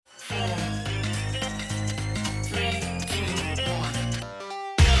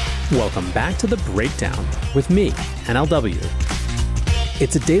Welcome back to The Breakdown with me, NLW.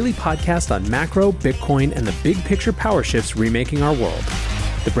 It's a daily podcast on macro, Bitcoin, and the big picture power shifts remaking our world.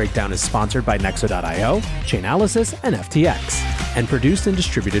 The Breakdown is sponsored by Nexo.io, Chainalysis, and FTX, and produced and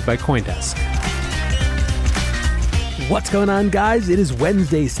distributed by CoinDesk. What's going on, guys? It is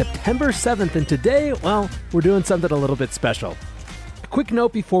Wednesday, September 7th, and today, well, we're doing something a little bit special. A quick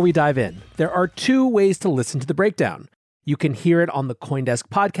note before we dive in. There are two ways to listen to The Breakdown. You can hear it on the CoinDesk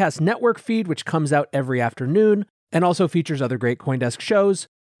Podcast Network feed, which comes out every afternoon and also features other great CoinDesk shows,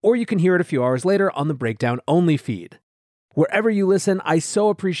 or you can hear it a few hours later on the Breakdown Only feed. Wherever you listen, I so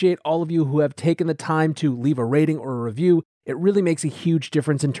appreciate all of you who have taken the time to leave a rating or a review. It really makes a huge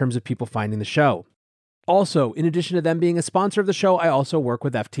difference in terms of people finding the show. Also, in addition to them being a sponsor of the show, I also work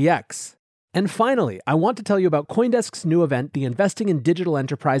with FTX. And finally, I want to tell you about CoinDesk's new event, the Investing in Digital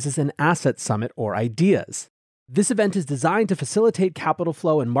Enterprises and Assets Summit, or IDEAS. This event is designed to facilitate capital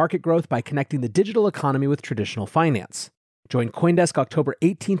flow and market growth by connecting the digital economy with traditional finance. Join CoinDesk October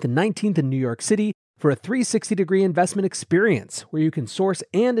 18th and 19th in New York City for a 360-degree investment experience where you can source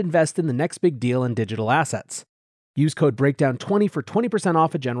and invest in the next big deal in digital assets. Use code BREAKDOWN20 for 20%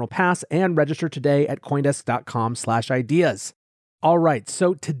 off a general pass and register today at coindesk.com/ideas. All right,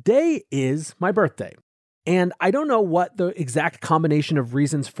 so today is my birthday, and I don't know what the exact combination of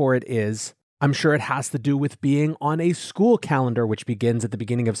reasons for it is. I'm sure it has to do with being on a school calendar, which begins at the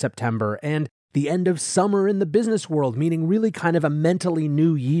beginning of September, and the end of summer in the business world, meaning really kind of a mentally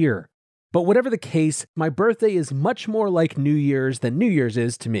new year. But whatever the case, my birthday is much more like New Year's than New Year's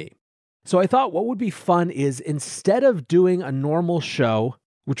is to me. So I thought what would be fun is instead of doing a normal show,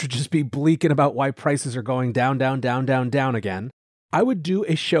 which would just be bleaking about why prices are going down, down, down, down, down again, I would do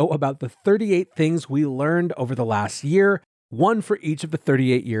a show about the 38 things we learned over the last year, one for each of the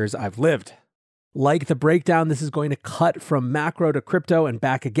 38 years I've lived. Like The Breakdown, this is going to cut from macro to crypto and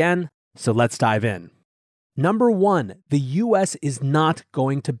back again, so let's dive in. Number one, the US is not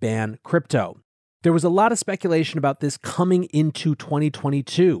going to ban crypto. There was a lot of speculation about this coming into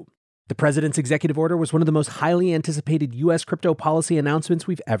 2022. The president's executive order was one of the most highly anticipated US crypto policy announcements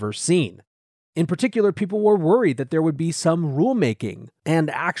we've ever seen. In particular, people were worried that there would be some rulemaking and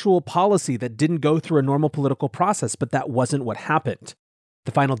actual policy that didn't go through a normal political process, but that wasn't what happened.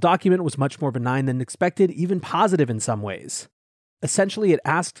 The final document was much more benign than expected, even positive in some ways. Essentially, it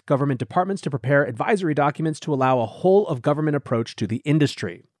asked government departments to prepare advisory documents to allow a whole-of-government approach to the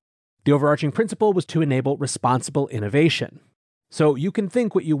industry. The overarching principle was to enable responsible innovation. So you can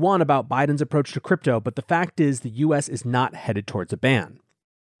think what you want about Biden's approach to crypto, but the fact is the US is not headed towards a ban.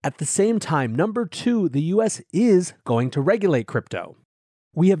 At the same time, number two, the US is going to regulate crypto.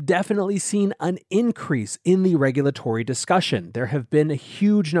 We have definitely seen an increase in the regulatory discussion. There have been a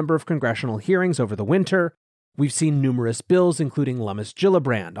huge number of congressional hearings over the winter. We've seen numerous bills, including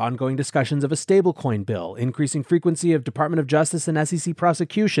Lummis-Gillibrand, ongoing discussions of a stablecoin bill, increasing frequency of Department of Justice and SEC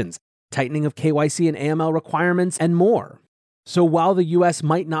prosecutions, tightening of KYC and AML requirements, and more. So while the US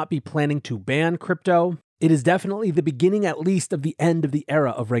might not be planning to ban crypto, it is definitely the beginning at least of the end of the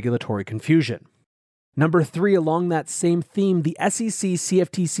era of regulatory confusion. Number three, along that same theme, the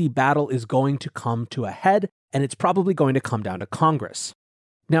SEC-CFTC battle is going to come to a head, and it's probably going to come down to Congress.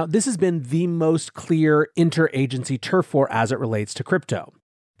 Now, this has been the most clear interagency turf war as it relates to crypto.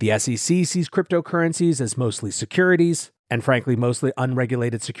 The SEC sees cryptocurrencies as mostly securities, and frankly, mostly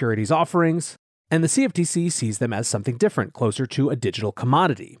unregulated securities offerings, and the CFTC sees them as something different, closer to a digital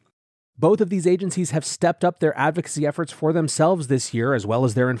commodity. Both of these agencies have stepped up their advocacy efforts for themselves this year, as well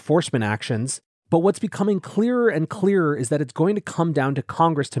as their enforcement actions. But what's becoming clearer and clearer is that it's going to come down to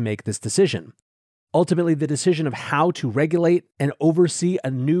Congress to make this decision. Ultimately, the decision of how to regulate and oversee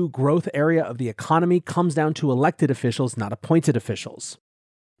a new growth area of the economy comes down to elected officials, not appointed officials.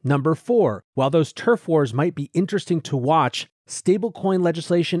 Number four, while those turf wars might be interesting to watch, stablecoin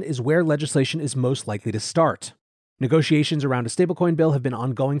legislation is where legislation is most likely to start. Negotiations around a stablecoin bill have been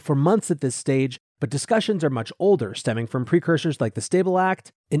ongoing for months at this stage, but discussions are much older, stemming from precursors like the Stable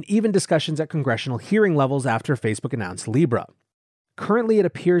Act, and even discussions at congressional hearing levels after Facebook announced Libra. Currently, it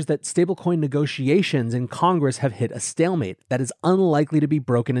appears that stablecoin negotiations in Congress have hit a stalemate that is unlikely to be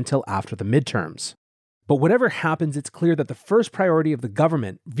broken until after the midterms. But whatever happens, it's clear that the first priority of the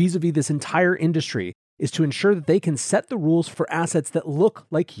government, vis-a-vis this entire industry, is to ensure that they can set the rules for assets that look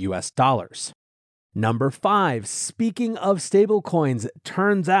like US dollars. Number five, speaking of stablecoins, it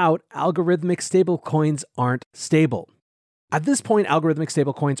turns out algorithmic stablecoins aren't stable. At this point, algorithmic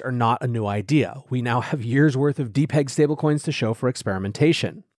stablecoins are not a new idea. We now have years' worth of depeg stablecoins to show for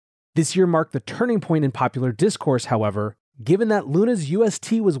experimentation. This year marked the turning point in popular discourse, however, given that Luna's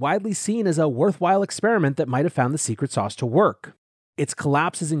UST was widely seen as a worthwhile experiment that might have found the secret sauce to work. Its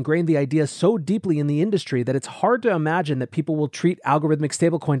collapse has ingrained the idea so deeply in the industry that it's hard to imagine that people will treat algorithmic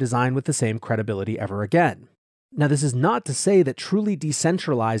stablecoin design with the same credibility ever again. Now, this is not to say that truly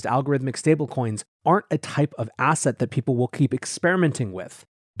decentralized algorithmic stablecoins aren't a type of asset that people will keep experimenting with,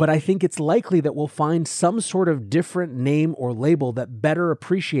 but I think it's likely that we'll find some sort of different name or label that better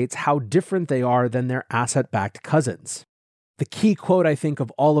appreciates how different they are than their asset-backed cousins. The key quote, I think,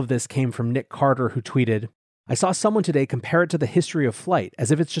 of all of this came from Nick Carter, who tweeted, "I saw someone today compare it to the history of flight,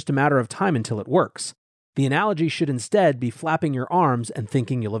 as if it's just a matter of time until it works. The analogy should instead be flapping your arms and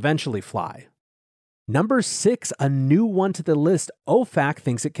thinking you'll eventually fly." Number 6, a new one to the list, OFAC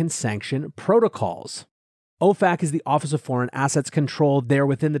thinks it can sanction protocols. OFAC is the Office of Foreign Assets Control there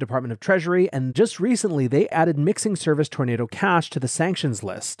within the Department of Treasury, and just recently they added mixing service Tornado Cash to the sanctions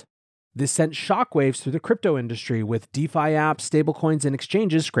list. This sent shockwaves through the crypto industry, with DeFi apps, stablecoins, and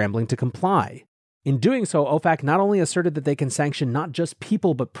exchanges scrambling to comply. In doing so, OFAC not only asserted that they can sanction not just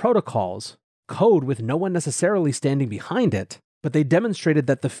people but protocols, code with no one necessarily standing behind it, but they demonstrated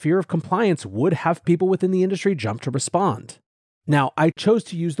that the fear of compliance would have people within the industry jump to respond. Now, I chose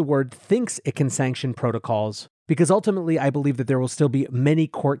to use the word thinks it can sanction protocols because ultimately I believe that there will still be many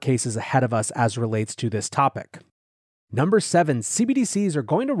court cases ahead of us as relates to this topic. Number 7, CBDCs are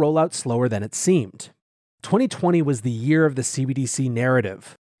going to roll out slower than it seemed. 2020 was the year of the CBDC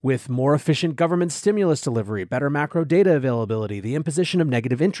narrative. With more efficient government stimulus delivery, better macro data availability, the imposition of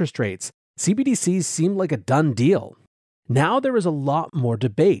negative interest rates, CBDCs seemed like a done deal. Now there is a lot more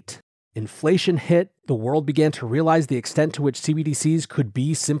debate. Inflation hit, the world began to realize the extent to which CBDCs could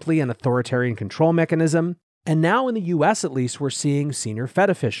be simply an authoritarian control mechanism, and now in the US at least we're seeing senior Fed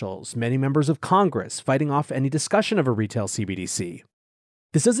officials, many members of Congress fighting off any discussion of a retail CBDC.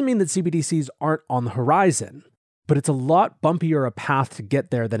 This doesn't mean that CBDCs aren't on the horizon, but it's a lot bumpier a path to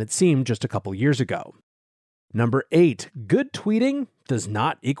get there than it seemed just a couple years ago. Number 8, good tweeting does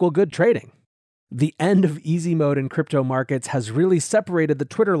not equal good trading. The end of easy mode in crypto markets has really separated the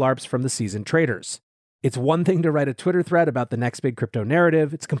Twitter LARPs from the seasoned traders. It's one thing to write a Twitter thread about the next big crypto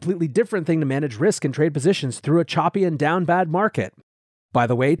narrative. It's a completely different thing to manage risk and trade positions through a choppy and down bad market. By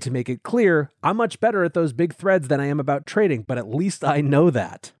the way, to make it clear, I'm much better at those big threads than I am about trading, but at least I know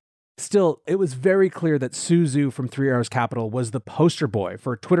that. Still, it was very clear that Su Zhu from 3 Arrows Capital was the poster boy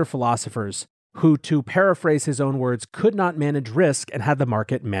for Twitter philosophers who, to paraphrase his own words, could not manage risk and had the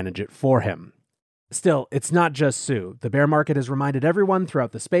market manage it for him. Still, it's not just Su. The bear market has reminded everyone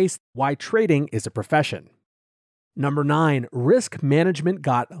throughout the space why trading is a profession. Number 9, risk management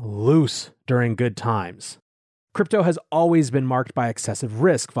got loose during good times. Crypto has always been marked by excessive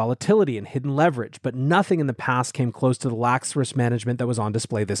risk, volatility, and hidden leverage, but nothing in the past came close to the lax risk management that was on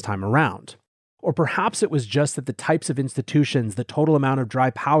display this time around. Or perhaps it was just that the types of institutions, the total amount of dry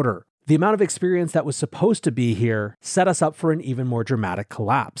powder, the amount of experience that was supposed to be here set us up for an even more dramatic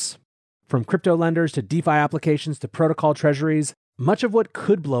collapse. From crypto lenders to DeFi applications to protocol treasuries, much of what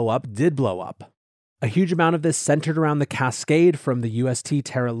could blow up did blow up. A huge amount of this centered around the cascade from the UST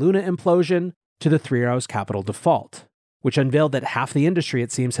Terra Luna implosion to the 3 Arrows Capital default, which unveiled that half the industry,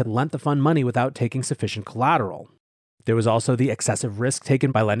 it seems, had lent the fund money without taking sufficient collateral. There was also the excessive risk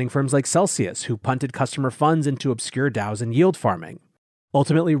taken by lending firms like Celsius, who punted customer funds into obscure DAOs and yield farming.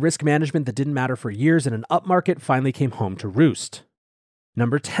 Ultimately, risk management that didn't matter for years in an upmarket finally came home to roost.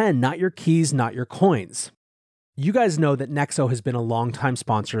 Number 10, not your keys, not your coins. You guys know that Nexo has been a longtime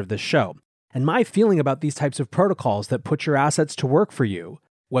sponsor of this show, and my feeling about these types of protocols that put your assets to work for you,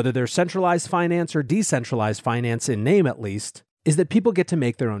 whether they're centralized finance or decentralized finance in name at least, is that people get to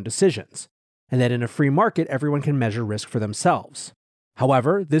make their own decisions, and that in a free market, everyone can measure risk for themselves.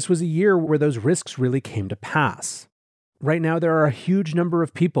 However, this was a year where those risks really came to pass. Right now, there are a huge number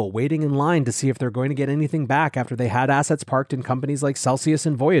of people waiting in line to see if they're going to get anything back after they had assets parked in companies like Celsius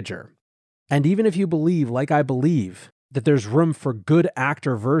and Voyager. And even if you believe, like I believe, that there's room for good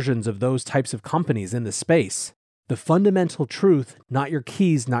actor versions of those types of companies in the space, the fundamental truth, not your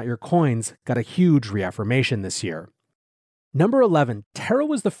keys, not your coins, got a huge reaffirmation this year. Number 11, Terra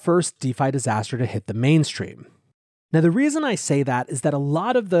was the first DeFi disaster to hit the mainstream. Now, the reason I say that is that a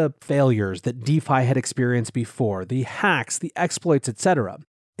lot of the failures that DeFi had experienced before, the hacks, the exploits, etc.,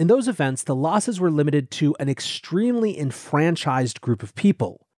 in those events, the losses were limited to an extremely enfranchised group of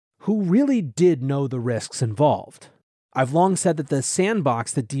people who really did know the risks involved. I've long said that the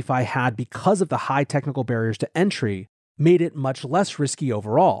sandbox that DeFi had because of the high technical barriers to entry made it much less risky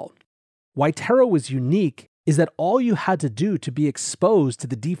overall. Why Terra was unique is that all you had to do to be exposed to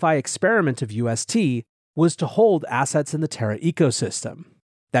the DeFi experiment of UST was to hold assets in the Terra ecosystem.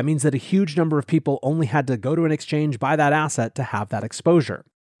 That means that a huge number of people only had to go to an exchange, buy that asset to have that exposure.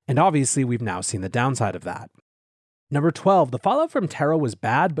 And obviously, we've now seen the downside of that. Number 12, the fallout from Terra was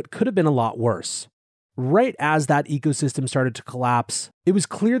bad, but could have been a lot worse. Right as that ecosystem started to collapse, it was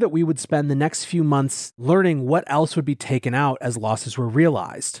clear that we would spend the next few months learning what else would be taken out as losses were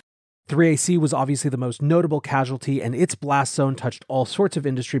realized. 3AC was obviously the most notable casualty, and its blast zone touched all sorts of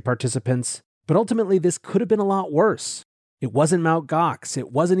industry participants, but ultimately this could have been a lot worse. It wasn't Mt. Gox,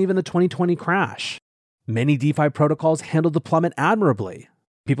 it wasn't even the 2020 crash. Many DeFi protocols handled the plummet admirably.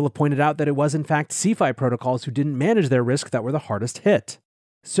 People have pointed out that it was in fact CeFi protocols who didn't manage their risk that were the hardest hit.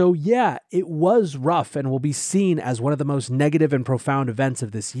 So yeah, it was rough and will be seen as one of the most negative and profound events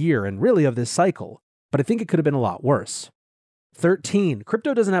of this year and really of this cycle, but I think it could have been a lot worse. 13,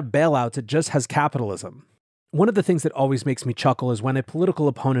 crypto doesn't have bailouts, it just has capitalism. One of the things that always makes me chuckle is when a political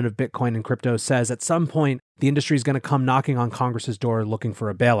opponent of Bitcoin and crypto says at some point the industry is going to come knocking on Congress's door looking for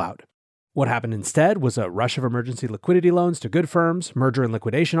a bailout. What happened instead was a rush of emergency liquidity loans to good firms, merger and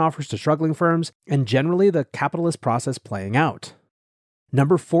liquidation offers to struggling firms, and generally the capitalist process playing out.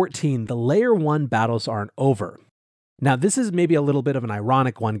 Number 14, the Layer 1 battles aren't over. Now, this is maybe a little bit of an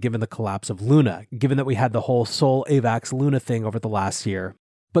ironic one given the collapse of Luna, given that we had the whole Sol, AVAX, Luna thing over the last year.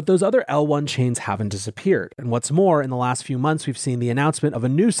 But those other L1 chains haven't disappeared. And what's more, in the last few months, we've seen the announcement of a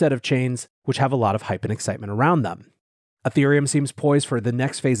new set of chains which have a lot of hype and excitement around them. Ethereum seems poised for the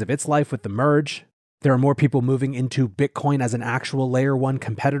next phase of its life with the merge. There are more people moving into Bitcoin as an actual Layer 1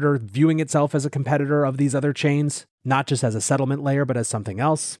 competitor, viewing itself as a competitor of these other chains, not just as a settlement layer, but as something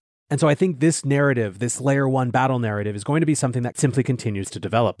else. And so I think this narrative, this Layer 1 battle narrative, is going to be something that simply continues to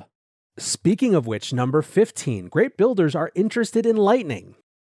develop. Speaking of which, number 15, great builders are interested in Lightning.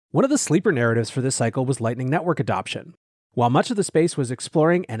 One of the sleeper narratives for this cycle was Lightning Network adoption. While much of the space was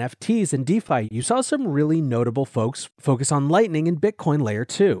exploring NFTs and DeFi, you saw some really notable folks focus on Lightning and Bitcoin Layer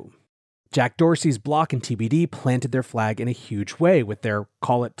 2. Jack Dorsey's Block and TBD planted their flag in a huge way with their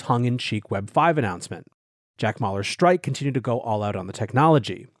call it tongue-in-cheek Web 5 announcement. Jack Mallers' Strike continued to go all out on the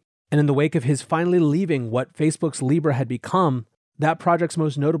technology. And in the wake of his finally leaving what Facebook's Libra had become, that project's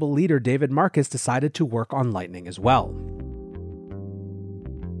most notable leader, David Marcus, decided to work on Lightning as well.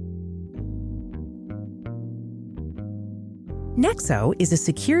 Nexo is a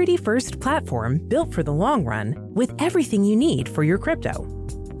security-first platform built for the long run with everything you need for your crypto.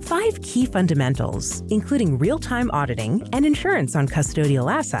 5 key fundamentals, including real-time auditing and insurance on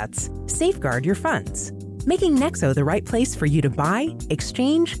custodial assets, safeguard your funds, making Nexo the right place for you to buy,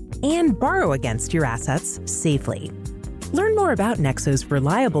 exchange, and borrow against your assets safely. Learn more about Nexo's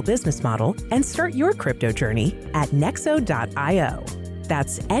reliable business model and start your crypto journey at nexo.io.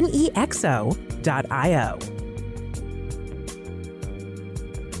 That's nexo.io.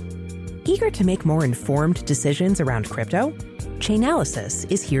 Eager to make more informed decisions around crypto?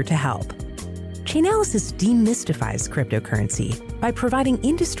 Chainalysis is here to help. Chainalysis demystifies cryptocurrency by providing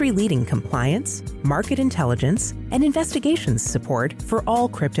industry-leading compliance, market intelligence, and investigations support for all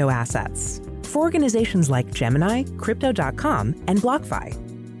crypto assets. For organizations like Gemini, Crypto.com, and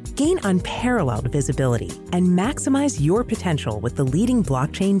BlockFi. Gain unparalleled visibility and maximize your potential with the leading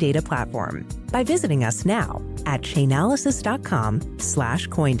blockchain data platform by visiting us now at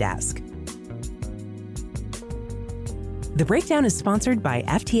chainalysis.com/Coindesk. The breakdown is sponsored by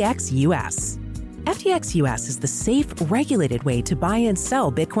FTX US. FTX US is the safe, regulated way to buy and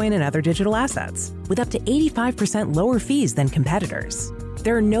sell Bitcoin and other digital assets, with up to 85% lower fees than competitors.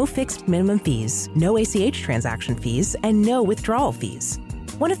 There are no fixed minimum fees, no ACH transaction fees, and no withdrawal fees.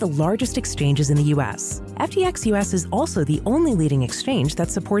 One of the largest exchanges in the US, FTX US is also the only leading exchange that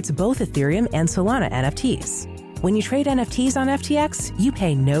supports both Ethereum and Solana NFTs. When you trade NFTs on FTX, you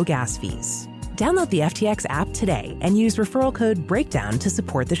pay no gas fees. Download the FTX app today and use referral code BREAKDOWN to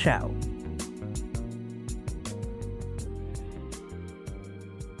support the show.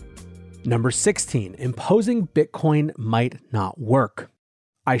 Number 16, imposing Bitcoin might not work.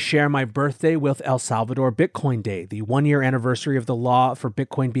 I share my birthday with El Salvador Bitcoin Day, the 1-year anniversary of the law for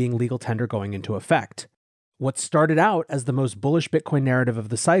Bitcoin being legal tender going into effect. What started out as the most bullish Bitcoin narrative of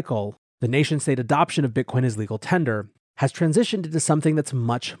the cycle, the nation-state adoption of Bitcoin as legal tender, has transitioned into something that's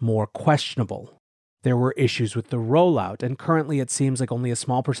much more questionable. There were issues with the rollout, and currently it seems like only a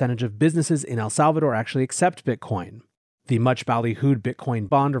small percentage of businesses in El Salvador actually accept Bitcoin. The much ballyhooed Bitcoin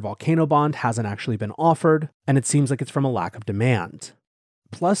bond or Volcano bond hasn't actually been offered, and it seems like it's from a lack of demand.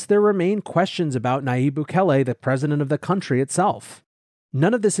 Plus, there remain questions about Nayib Bukele, the president of the country itself.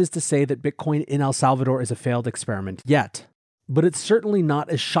 None of this is to say that Bitcoin in El Salvador is a failed experiment yet, but it's certainly not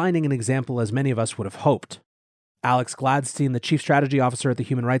as shining an example as many of us would have hoped. Alex Gladstein, the chief strategy officer at the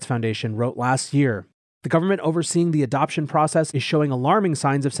Human Rights Foundation, wrote last year, "The government overseeing the adoption process is showing alarming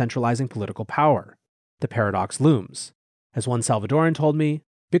signs of centralizing political power. The paradox looms. As one Salvadoran told me,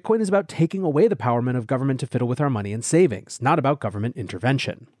 Bitcoin is about taking away the empowerment of government to fiddle with our money and savings, not about government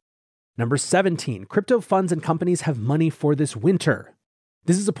intervention. Number 17, crypto funds and companies have money for this winter.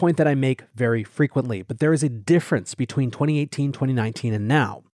 This is a point that I make very frequently, but there is a difference between 2018, 2019, and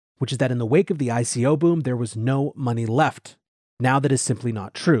now, which is that in the wake of the ICO boom, there was no money left. Now that is simply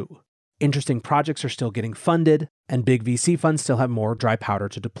not true. Interesting projects are still getting funded, and big VC funds still have more dry powder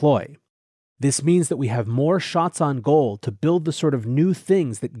to deploy. This means that we have more shots on goal to build the sort of new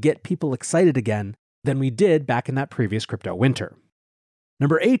things that get people excited again than we did back in that previous crypto winter.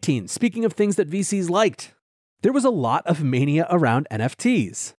 Number 18, speaking of things that VCs liked, there was a lot of mania around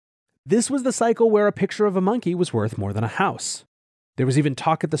NFTs. This was the cycle where a picture of a monkey was worth more than a house. There was even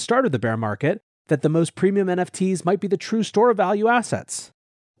talk at the start of the bear market that the most premium NFTs might be the true store of value assets.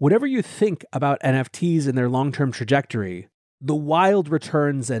 Whatever you think about NFTs and their long-term trajectory, the wild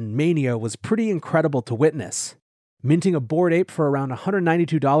returns and mania was pretty incredible to witness. Minting a Bored Ape for around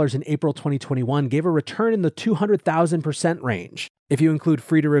 $192 in April 2021 gave a return in the 200,000% range, if you include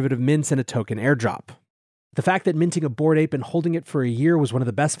free derivative mints and a token airdrop. The fact that minting a Bored Ape and holding it for a year was one of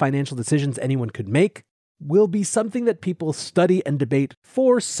the best financial decisions anyone could make will be something that people study and debate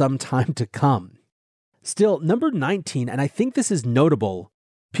for some time to come. Still, number 19, and I think this is notable,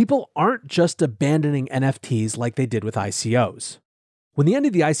 people aren't just abandoning NFTs like they did with ICOs. When the end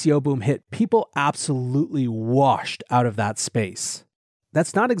of the ICO boom hit, people absolutely washed out of that space.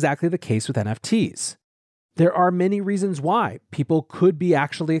 That's not exactly the case with NFTs. There are many reasons why people could be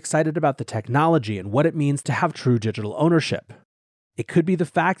actually excited about the technology and what it means to have true digital ownership. It could be the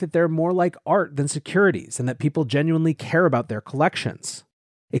fact that they're more like art than securities and that people genuinely care about their collections.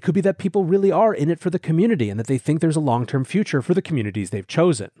 It could be that people really are in it for the community and that they think there's a long-term future for the communities they've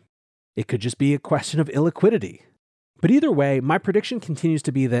chosen. It could just be a question of illiquidity. But either way, my prediction continues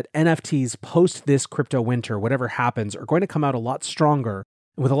to be that NFTs post this crypto winter, whatever happens, are going to come out a lot stronger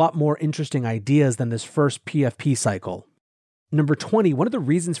with a lot more interesting ideas than this first PFP cycle. Number 20, one of the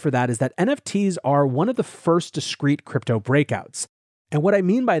reasons for that is that NFTs are one of the first discrete crypto breakouts. And what I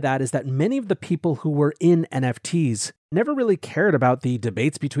mean by that is that many of the people who were in NFTs never really cared about the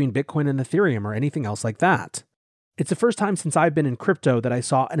debates between Bitcoin and Ethereum or anything else like that. It's the first time since I've been in crypto that I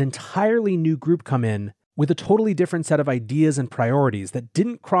saw an entirely new group come in with a totally different set of ideas and priorities that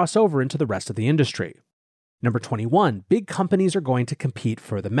didn't cross over into the rest of the industry. Number 21, big companies are going to compete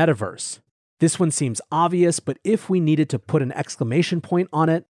for the metaverse. This one seems obvious, but if we needed to put an exclamation point on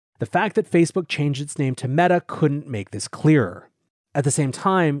it, the fact that Facebook changed its name to Meta couldn't make this clearer. At the same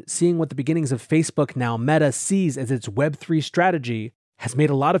time, seeing what the beginnings of Facebook, now Meta, sees as its Web3 strategy has made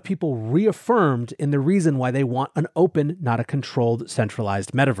a lot of people reaffirmed in the reason why they want an open, not a controlled,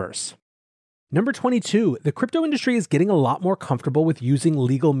 centralized metaverse. Number 22, the crypto industry is getting a lot more comfortable with using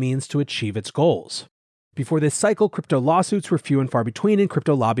legal means to achieve its goals. Before this cycle, crypto lawsuits were few and far between, and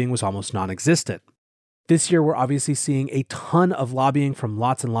crypto lobbying was almost non-existent. This year, we're obviously seeing a ton of lobbying from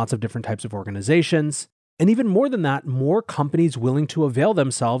lots and lots of different types of organizations. And even more than that, more companies willing to avail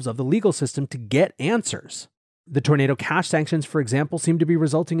themselves of the legal system to get answers. The Tornado Cash sanctions, for example, seem to be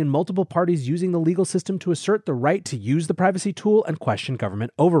resulting in multiple parties using the legal system to assert the right to use the privacy tool and question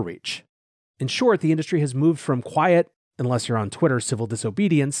government overreach. In short, the industry has moved from quiet, unless you're on Twitter, civil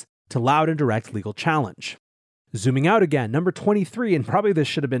disobedience, to loud and direct legal challenge. Zooming out again, number 23, and probably this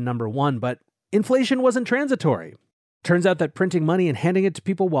should have been number 1, but inflation wasn't transitory. Turns out that printing money and handing it to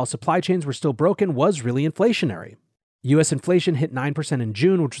people while supply chains were still broken was really inflationary. US inflation hit 9% in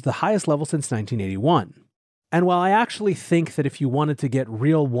June, which was the highest level since 1981. And while I actually think that if you wanted to get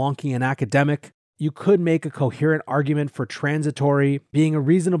real wonky and academic, you could make a coherent argument for transitory being a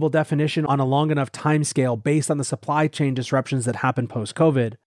reasonable definition on a long enough timescale based on the supply chain disruptions that happened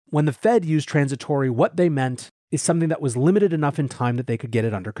post-COVID, when the Fed used transitory, what they meant is something that was limited enough in time that they could get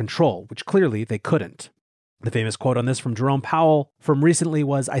it under control, which clearly they couldn't. The famous quote on this from Jerome Powell from recently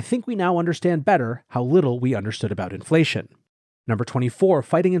was, "I think we now understand better how little we understood about inflation." Number 24,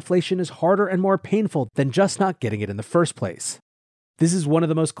 fighting inflation is harder and more painful than just not getting it in the first place. This is one of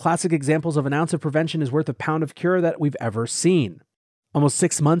the most classic examples of an ounce of prevention is worth a pound of cure that we've ever seen. Almost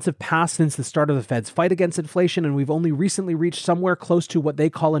 6 months have passed since the start of the Fed's fight against inflation, and we've only recently reached somewhere close to what they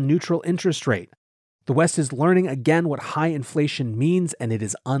call a neutral interest rate. The West is learning again what high inflation means, and it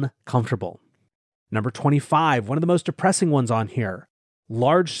is uncomfortable. Number 25, one of the most depressing ones on here.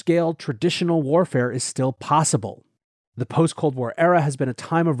 Large-scale traditional warfare is still possible. The post-Cold War era has been a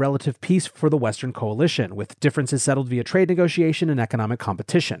time of relative peace for the Western coalition, with differences settled via trade negotiation and economic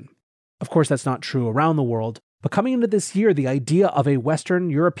competition. Of course, that's not true around the world, but coming into this year, the idea of a Western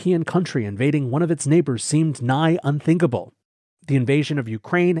European country invading one of its neighbors seemed nigh unthinkable. The invasion of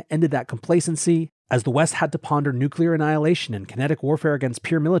Ukraine ended that complacency, as the West had to ponder nuclear annihilation and kinetic warfare against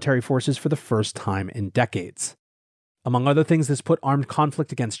peer military forces for the first time in decades. Among other things, this put armed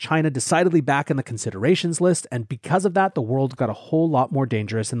conflict against China decidedly back in the considerations list, and because of that, the world got a whole lot more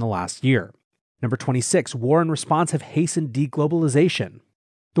dangerous in the last year. Number 26, war and response have hastened deglobalization.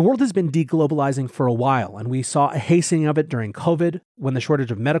 The world has been deglobalizing for a while, and we saw a hastening of it during COVID, when the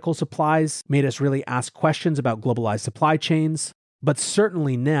shortage of medical supplies made us really ask questions about globalized supply chains, but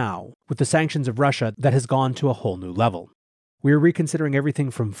certainly now, with the sanctions of Russia, that has gone to a whole new level. We are reconsidering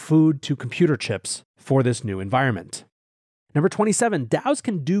everything from food to computer chips for this new environment. Number 27, DAOs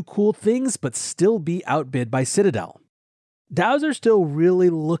can do cool things but still be outbid by Citadel. DAOs are still really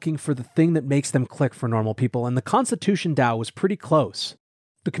looking for the thing that makes them click for normal people, and the Constitution DAO was pretty close.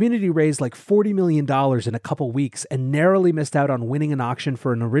 The community raised like $40 million in a couple weeks and narrowly missed out on winning an auction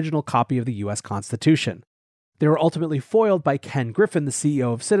for an original copy of the US Constitution. They were ultimately foiled by Ken Griffin, the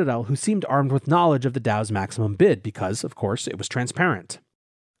CEO of Citadel, who seemed armed with knowledge of the DAO's maximum bid because, of course, it was transparent.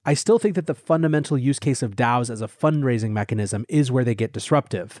 I still think that the fundamental use case of DAOs as a fundraising mechanism is where they get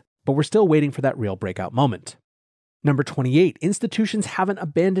disruptive, but we're still waiting for that real breakout moment. Number 28, institutions haven't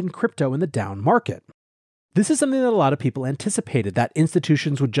abandoned crypto in the down market. This is something that a lot of people anticipated, that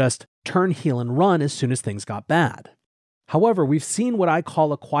institutions would just turn heel and run as soon as things got bad. However, we've seen what I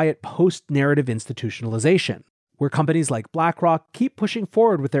call a quiet post-narrative institutionalization, where companies like BlackRock keep pushing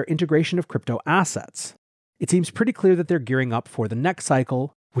forward with their integration of crypto assets. It seems pretty clear that they're gearing up for the next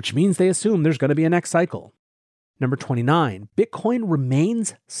cycle, which means they assume there's going to be a next cycle. Number 29, Bitcoin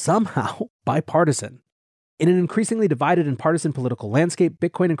remains somehow bipartisan. In an increasingly divided and partisan political landscape,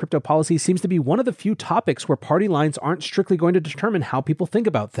 Bitcoin and crypto policy seems to be one of the few topics where party lines aren't strictly going to determine how people think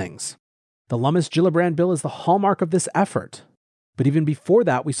about things. The Lummis-Gillibrand bill is the hallmark of this effort. But even before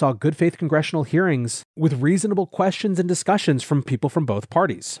that, we saw good faith congressional hearings with reasonable questions and discussions from people from both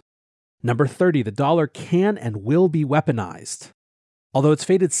parties. Number 30, the dollar can and will be weaponized. Although it's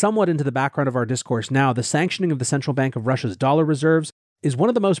faded somewhat into the background of our discourse now, the sanctioning of the Central Bank of Russia's dollar reserves is one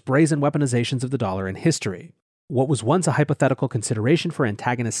of the most brazen weaponizations of the dollar in history. What was once a hypothetical consideration for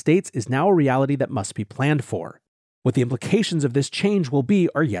antagonist states is now a reality that must be planned for. What the implications of this change will be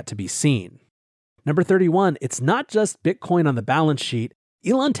are yet to be seen. Number 31, it's not just Bitcoin on the balance sheet.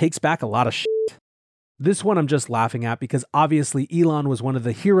 Elon takes back a lot of shit. This one I'm just laughing at because obviously Elon was one of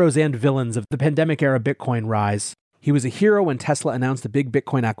the heroes and villains of the pandemic-era Bitcoin rise. He was a hero when Tesla announced the big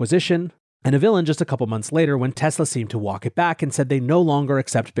Bitcoin acquisition, and a villain just a couple months later when Tesla seemed to walk it back and said they no longer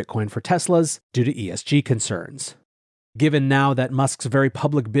accept Bitcoin for Teslas due to ESG concerns. Given now that Musk's very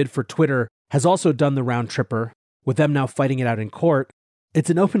public bid for Twitter has also done the round tripper, with them now fighting it out in court, it's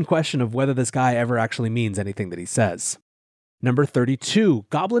an open question of whether this guy ever actually means anything that he says. Number 32,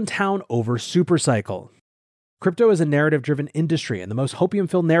 Goblin Town over supercycle. Crypto is a narrative-driven industry, and the most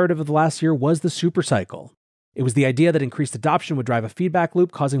hopium-filled narrative of the last year was the supercycle. It was the idea that increased adoption would drive a feedback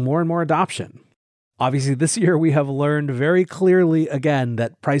loop, causing more and more adoption. Obviously, this year we have learned very clearly again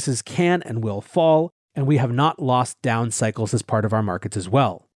that prices can and will fall, and we have not lost down cycles as part of our markets as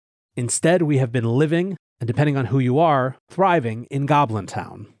well. Instead, we have been living, and depending on who you are, thriving in Goblin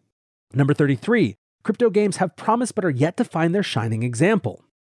Town. Number 33, crypto games have promise but are yet to find their shining example.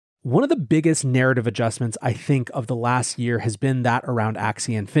 One of the biggest narrative adjustments, I think, of the last year has been that around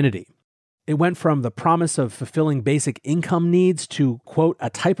Axie Infinity. It went from the promise of fulfilling basic income needs to, quote, a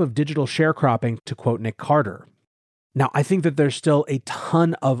type of digital sharecropping, to quote Nick Carter. Now, I think that there's still a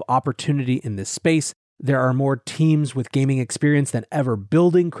ton of opportunity in this space. There are more teams with gaming experience than ever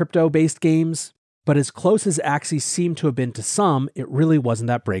building crypto-based games, but as close as Axie seemed to have been to some, it really wasn't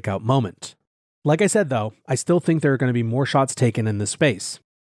that breakout moment. Like I said, though, I still think there are going to be more shots taken in this space.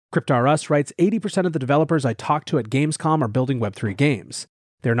 Crypto.Us writes, 80% of the developers I talked to at Gamescom are building Web3 games.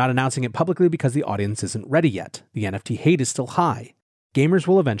 They're not announcing it publicly because the audience isn't ready yet. The NFT hate is still high. Gamers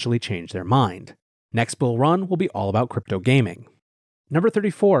will eventually change their mind. Next bull run will be all about crypto gaming. Number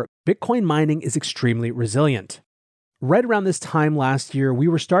 34, Bitcoin mining is extremely resilient. Right around this time last year, we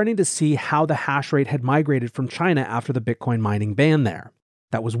were starting to see how the hash rate had migrated from China after the Bitcoin mining ban there.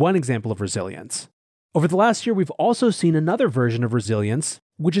 That was one example of resilience. Over the last year, we've also seen another version of resilience,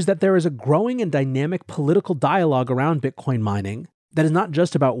 which is that there is a growing and dynamic political dialogue around Bitcoin mining that is not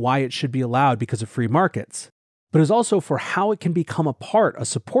just about why it should be allowed because of free markets, but is also for how it can become a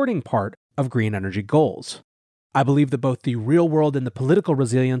supporting part of green energy goals. I believe that both the real world and the political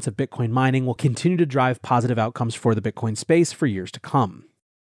resilience of Bitcoin mining will continue to drive positive outcomes for the Bitcoin space for years to come.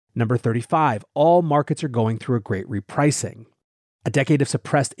 Number 35, all markets are going through a great repricing. A decade of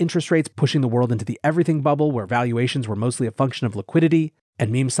suppressed interest rates pushing the world into the everything bubble where valuations were mostly a function of liquidity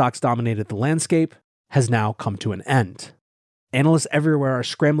and meme stocks dominated the landscape has now come to an end. Analysts everywhere are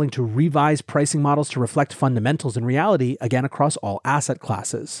scrambling to revise pricing models to reflect fundamentals and reality, again across all asset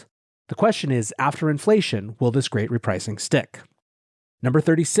classes. The question is, after inflation, will this great repricing stick? Number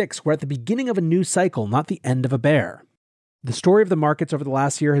 36, we're at the beginning of a new cycle, not the end of a bear. The story of the markets over the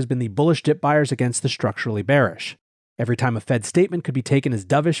last year has been the bullish dip buyers against the structurally bearish. Every time a Fed statement could be taken as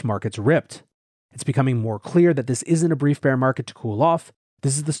dovish, markets ripped. It's becoming more clear that this isn't a brief bear market to cool off.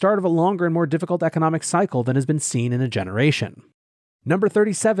 This is the start of a longer and more difficult economic cycle than has been seen in a generation. Number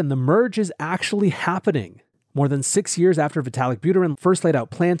 37, the merge is actually happening. More than 6 years after Vitalik Buterin first laid out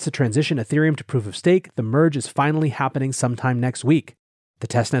plans to transition Ethereum to proof of stake, the merge is finally happening sometime next week. The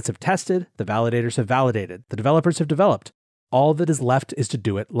testnets have tested, the validators have validated, the developers have developed. All that is left is to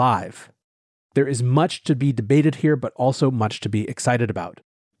do it live. There is much to be debated here, but also much to be excited about.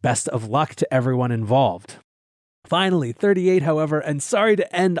 Best of luck to everyone involved. Finally, 38, however, and sorry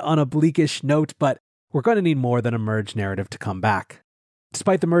to end on a bleakish note, but we're going to need more than a merge narrative to come back.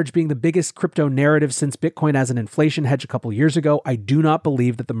 Despite the merge being the biggest crypto narrative since Bitcoin as an inflation hedge a couple years ago, I do not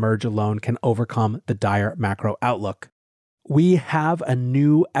believe that the merge alone can overcome the dire macro outlook. We have a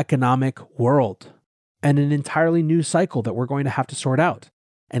new economic world and an entirely new cycle that we're going to have to sort out.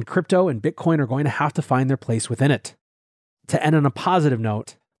 And crypto and Bitcoin are going to have to find their place within it. To end on a positive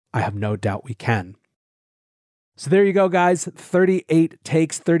note, I have no doubt we can. So there you go, guys. 38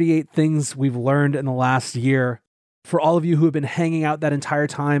 takes, 38 things we've learned in the last year. For all of you who have been hanging out that entire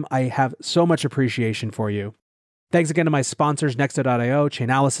time, I have so much appreciation for you. Thanks again to my sponsors, Nexo.io,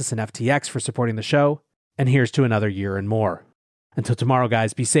 Chainalysis, and FTX for supporting the show. And here's to another year and more. Until tomorrow,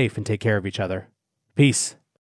 guys, be safe and take care of each other. Peace.